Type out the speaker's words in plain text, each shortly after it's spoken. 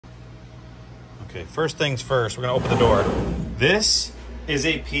Okay, first things first, we're gonna open the door. This is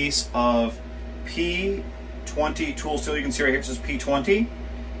a piece of P20 tool steel. You can see right here it says P20.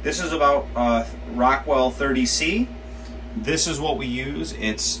 This is about Rockwell 30C. This is what we use.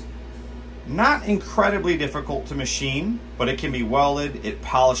 It's not incredibly difficult to machine, but it can be welded. It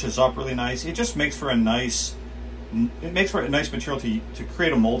polishes up really nice. It just makes for a nice, material to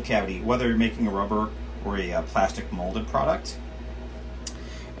create a mold cavity, whether you're making a rubber or a plastic molded product.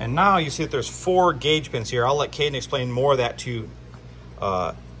 And now you see that there's 4 gauge pins here. I'll let Caden explain more of that to you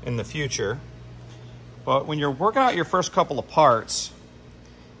in the future. But when you're working out your first couple of parts,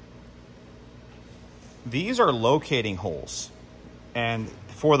 these are locating holes and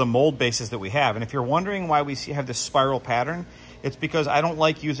for the mold bases that we have. And if you're wondering why we have this spiral pattern, it's because I don't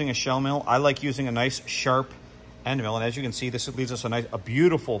like using a shell mill. I like using a nice sharp end mill. And as you can see, this leaves us a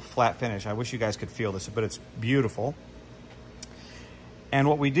beautiful flat finish. I wish you guys could feel this, but it's beautiful. And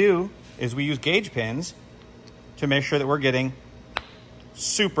what we do is we use gauge pins to make sure that we're getting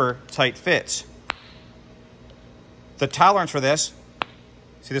super tight fits. The tolerance for this,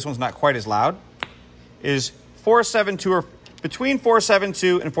 see this one's not quite as loud, is 472 or between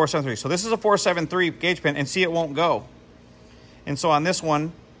 472 and 473. So this is a 473 gauge pin, and see, it won't go. And so on this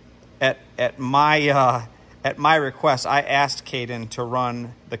one, at my request, I asked Caden to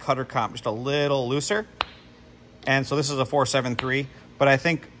run the cutter comp just a little looser. And so this is a 473, but I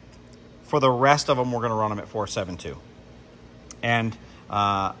think for the rest of them, we're gonna run them at 472. And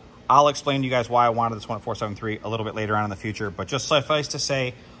I'll explain to you guys why I wanted this one at 473 a little bit later on in the future, but just suffice to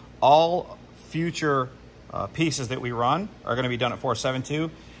say, all future pieces that we run are gonna be done at 472.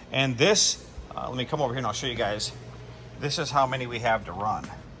 And this, let me come over here and I'll show you guys. This is how many we have to run.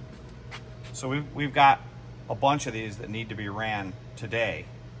 So we've got a bunch of these that need to be ran today.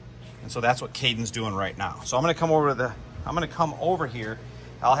 And so that's what Caden's doing right now. So I'm gonna come over here.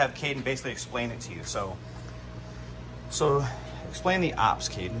 I'll have Caden basically explain it to you. So explain the ops,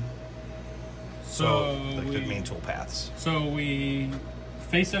 Caden. So the main tool paths. So we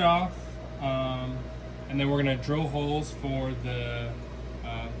face it off, and then we're gonna drill holes for the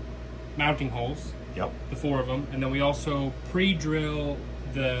mounting holes. Yep. The 4 of them, and then we also pre-drill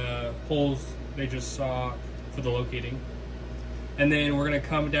the holes they just saw for the locating. And then we're gonna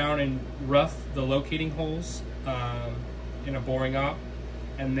come down and rough the locating holes in a boring op,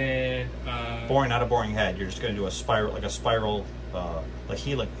 and then boring, not a boring head. You're just gonna do a spiral, like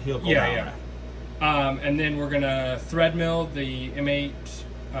helical down. And then we're gonna thread mill the M8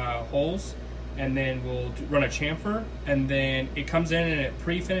 holes, and then we'll run a chamfer, and then it comes in and it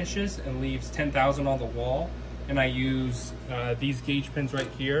pre-finishes and leaves 10,000 on the wall. And I use these gauge pins right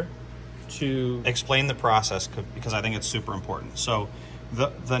here to explain the process, because I think it's super important. So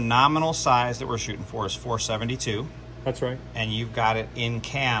the nominal size that we're shooting for is 472. That's right. And you've got it in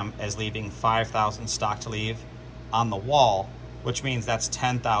cam as leaving 5,000 stock to leave on the wall, which means that's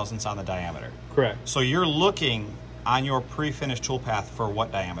 10 thousandths on the diameter. Correct. So you're looking on your pre-finished tool path for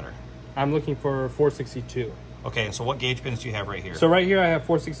what diameter? I'm looking for 462. Okay, so what gauge pins do you have right here? So right here I have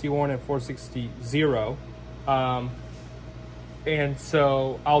 461 and 460. And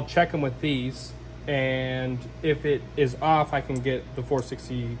so I'll check them with these, and if it is off, I can get the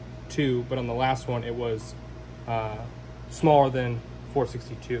 462, but on the last one it was smaller than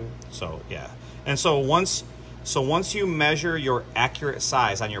 462. So yeah, and so once you measure your accurate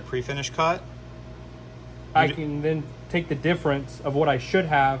size on your pre-finished cut, I can then take the difference of what I should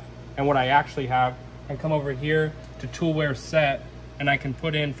have and what I actually have and come over here to tool wear set, and I can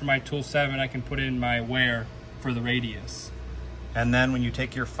put in for my tool 7, I can put in my wear for the radius. And then when you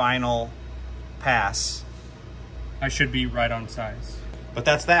take your final pass, I should be right on size. But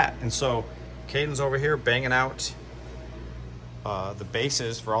that's that. And so Caden's over here banging out the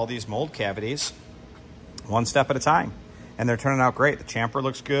bases for all these mold cavities one step at a time. And they're turning out great. The chamfer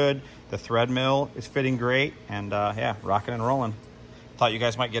looks good. The thread mill is fitting great. And yeah, rocking and rolling. Thought you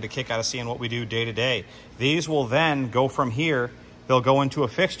guys might get a kick out of seeing what we do day to day. These will then go from here. They'll go into a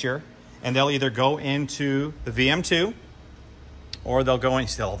fixture, and they'll either go into the VM2, or they'll go in,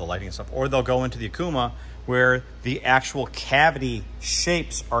 still all the lighting and stuff, or they'll go into the Akuma, where the actual cavity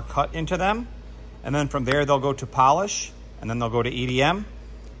shapes are cut into them. And then from there, they'll go to polish, and then they'll go to EDM,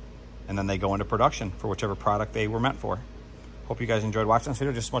 and then they go into production for whichever product they were meant for. Hope you guys enjoyed watching this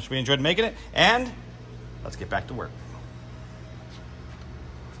video just as much as we enjoyed making it, and let's get back to work.